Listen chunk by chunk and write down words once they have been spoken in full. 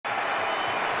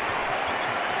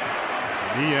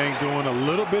He ain't doing a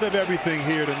little bit of everything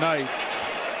here tonight.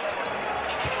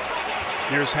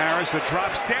 Here's Harris, the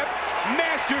drop step,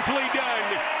 masterfully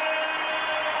done.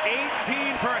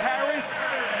 18 for Harris,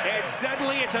 and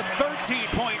suddenly it's a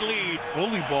 13-point lead.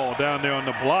 Bully ball down there on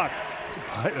the block.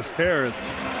 Tobias Harris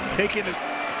taking it.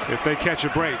 If they catch a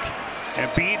break. And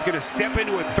Bede's going to step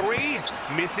into a three,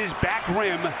 misses back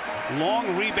rim.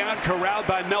 Long rebound corralled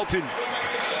by Melton.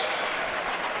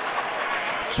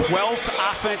 12th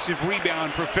offensive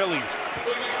rebound for Philly.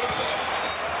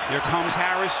 Here comes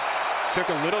Harris. Took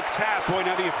a little tap. Boy,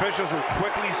 now the officials will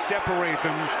quickly separate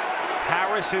them.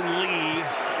 Harris and Lee.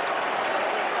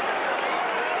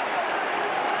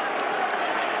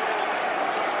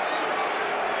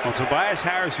 Well, Tobias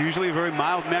Harris, usually a very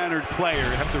mild-mannered player,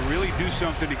 have to really do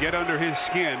something to get under his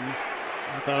skin.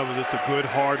 I thought it was just a good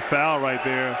hard foul right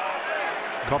there.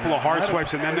 A couple of hard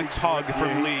swipes and then the tug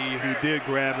from Lee. He did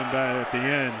grab him back at the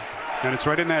end. And it's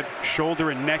right in that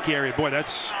shoulder and neck area. Boy, that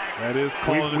is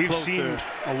called. We've seen there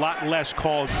a lot less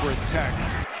called for a tech.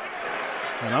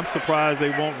 And I'm surprised they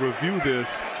won't review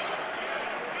this.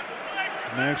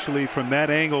 And actually, from that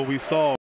angle we saw.